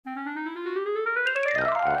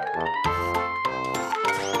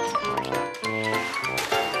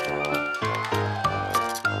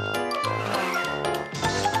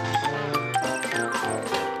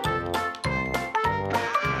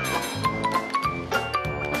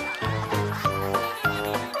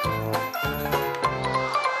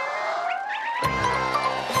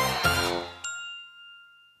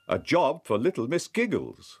A job for little Miss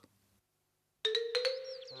Giggles.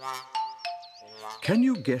 Can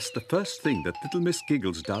you guess the first thing that little Miss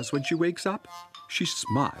Giggles does when she wakes up? She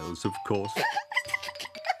smiles, of course.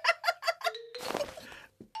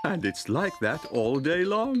 And it's like that all day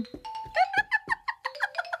long.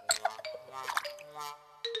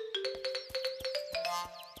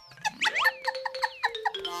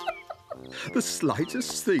 The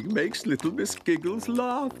slightest thing makes little Miss Giggles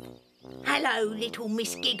laugh. Hello, little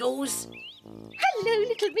Miss Giggles. Hello,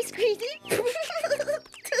 little Miss Greedy.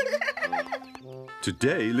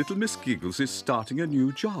 Today, little Miss Giggles is starting a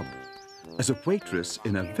new job as a waitress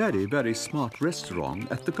in a very, very smart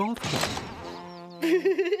restaurant at the golf club.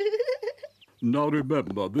 Now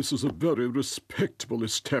remember, this is a very respectable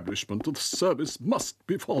establishment. The service must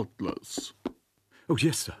be faultless. Oh,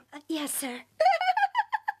 yes, sir. Yes, sir.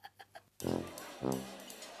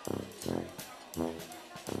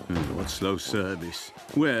 What slow service.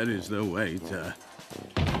 Where is the waiter?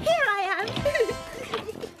 Here I am.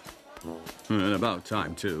 About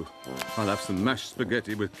time, too. I'll have some mashed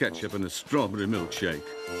spaghetti with ketchup and a strawberry milkshake.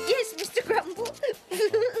 Yes, Mr. Grumble.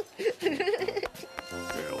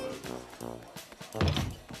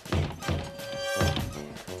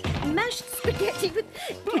 Mashed spaghetti with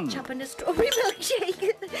ketchup and a strawberry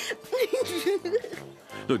milkshake.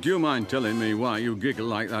 Look, do you mind telling me why you giggle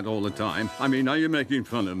like that all the time? I mean, are you making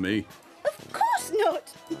fun of me? Of course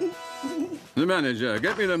not. The manager.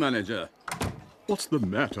 Get me the manager. What's the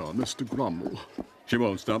matter, Mr. Grumble? She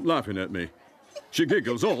won't stop laughing at me. She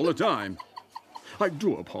giggles all the time. I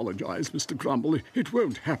do apologize, Mr. Grumble. It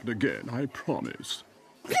won't happen again, I promise.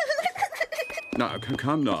 Now,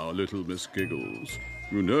 come now, little Miss Giggles.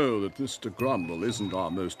 You know that Mr. Grumble isn't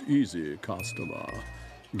our most easy customer.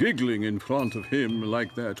 Giggling in front of him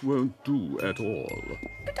like that won't do at all.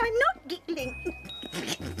 But I'm not giggling.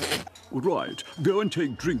 Right, go and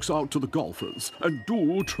take drinks out to the golfers, and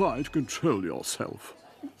do try to control yourself.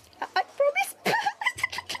 I promise.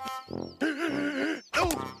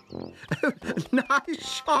 Nice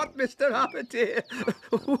shot, Mr. Appetite.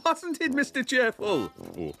 Wasn't it, Mr. Cheerful?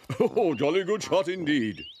 Oh, jolly good shot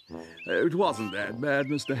indeed. It wasn't that bad,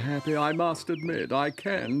 Mr. Happy, I must admit. I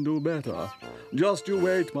can do better. Just you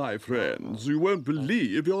wait, my friends. You won't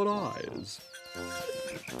believe your eyes.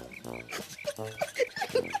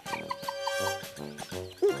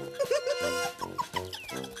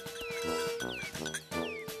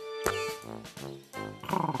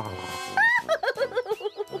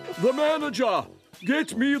 The manager!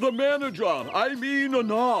 Get me the manager! I mean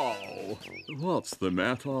now! What's the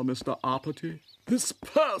matter, Mr. Appetite? This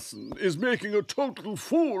person is making a total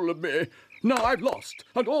fool of me. Now I've lost,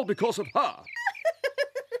 and all because of her.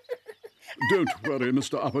 Don't worry,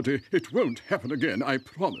 Mr. Appetite. It won't happen again, I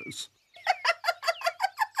promise.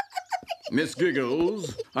 Miss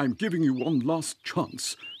Giggles, I'm giving you one last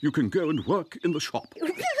chance. You can go and work in the shop.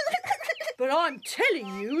 But I'm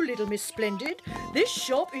telling you, little Miss Splendid, this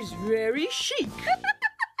shop is very chic.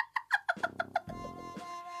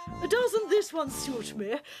 Doesn't this one suit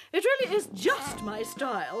me? It really is just my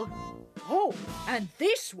style. Oh, and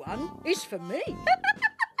this one is for me.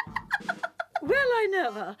 Well, I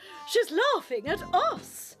never. She's laughing at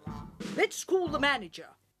us. Let's call the manager.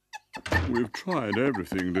 We've tried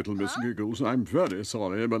everything, little Miss Giggles. I'm very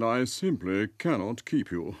sorry, but I simply cannot keep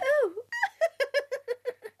you.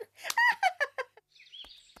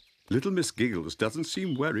 little Miss Giggles doesn't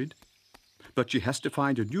seem worried, but she has to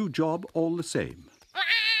find a new job all the same.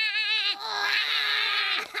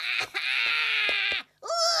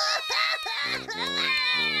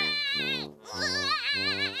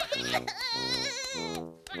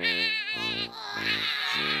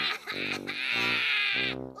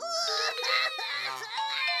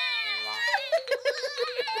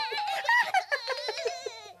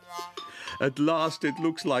 At last, it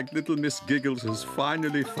looks like little Miss Giggles has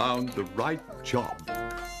finally found the right job.